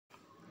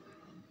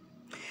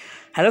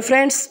Hello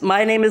friends,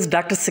 my name is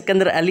Dr.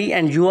 Sikandar Ali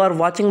and you are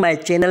watching my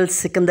channel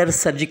Sikandar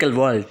Surgical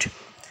World.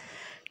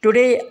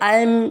 Today I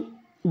am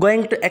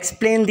going to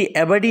explain the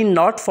Aberdeen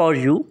knot for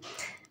you.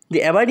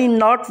 The Aberdeen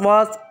knot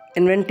was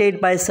invented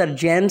by Sir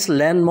James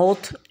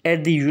Lanmouth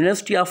at the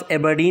University of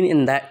Aberdeen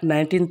in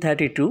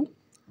 1932.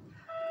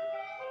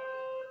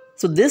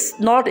 So this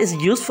knot is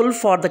useful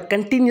for the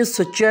continuous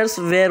sutures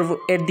where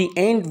at the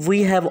end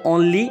we have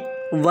only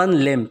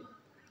one limb.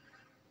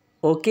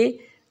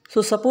 Okay,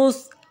 so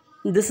suppose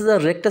this is a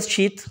rectus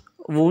sheath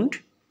wound.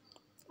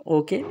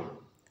 Okay,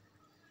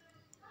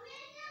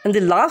 and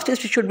the last stitch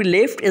should be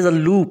left as a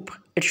loop.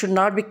 It should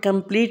not be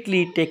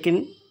completely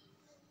taken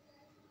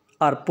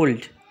or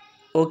pulled.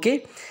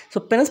 Okay, so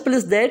principle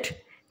is that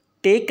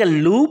take a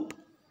loop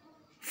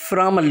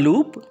from a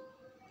loop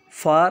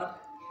for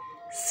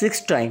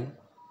 6 to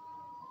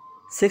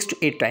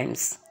 8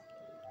 times.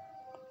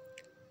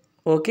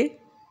 Okay,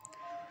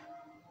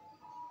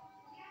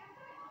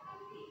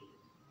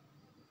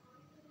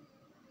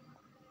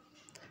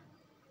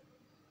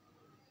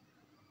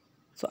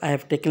 so I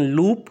have taken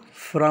loop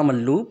from a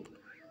loop,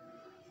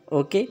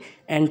 okay,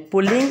 and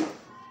pulling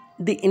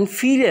the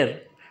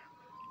inferior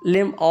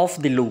limb of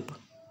the loop,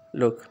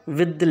 look,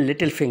 with the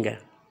little finger.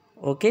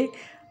 Okay,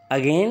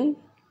 again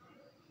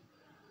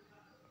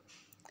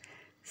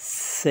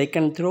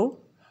second throw,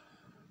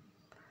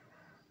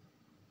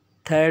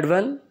 third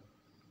one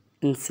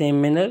in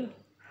same manner,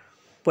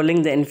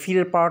 pulling the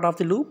inferior part of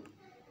the loop,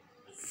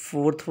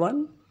 fourth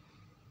one,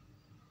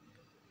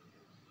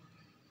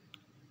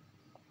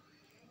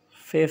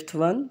 fifth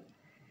one,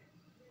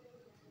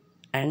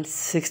 and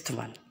sixth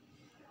one.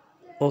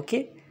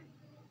 Okay,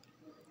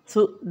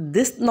 so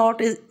this knot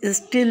is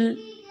still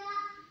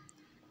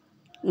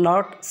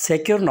not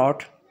secure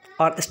knot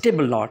or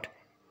stable knot.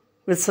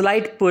 With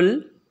slight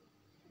pull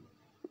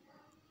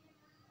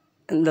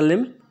in the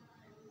limb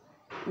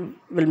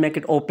will make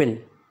it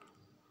open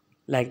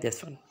like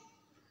this one.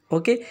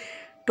 Okay,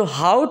 to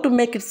how to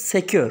make it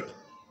secure?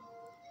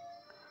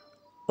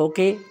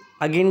 Okay,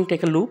 again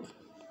take a loop.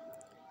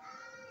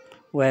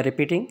 We are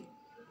repeating.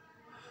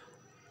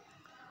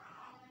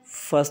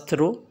 First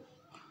throw,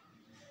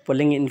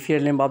 pulling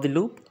inferior limb of the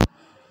loop.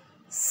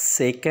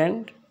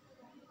 Second,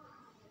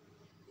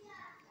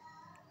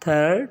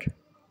 third,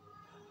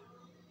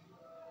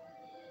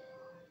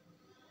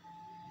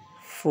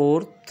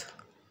 fourth,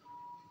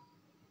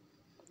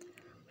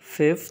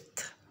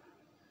 fifth,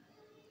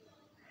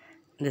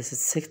 this is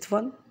sixth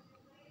one.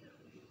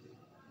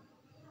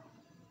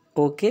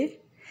 Okay,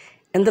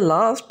 and the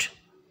last,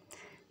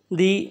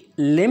 the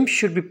limb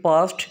should be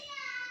passed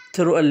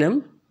through a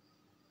limb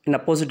in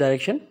opposite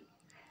direction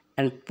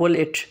and pull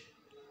it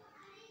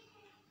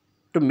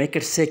to make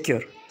it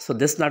secure. So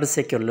this is not a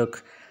secure,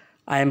 look,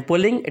 I am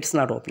pulling, it's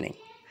not opening.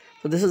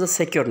 So this is a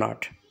secure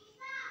knot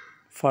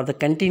for the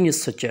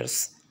continuous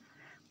sutures.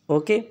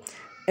 Okay,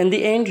 in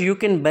the end you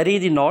can bury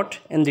the knot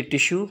in the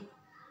tissue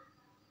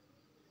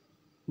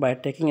by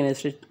taking an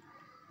stitch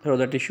through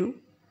the tissue.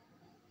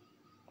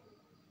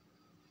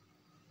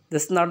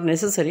 This is not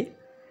necessary.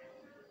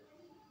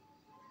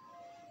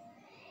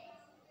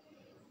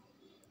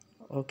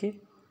 Okay,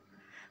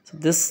 so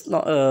this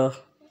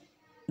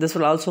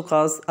will also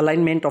cause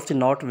alignment of the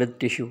knot with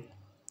tissue.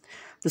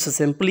 This is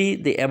simply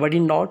the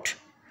Aberdeen knot.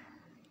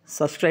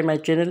 Subscribe my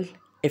channel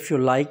if you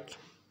like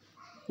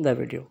the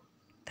video.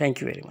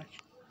 Thank you very much.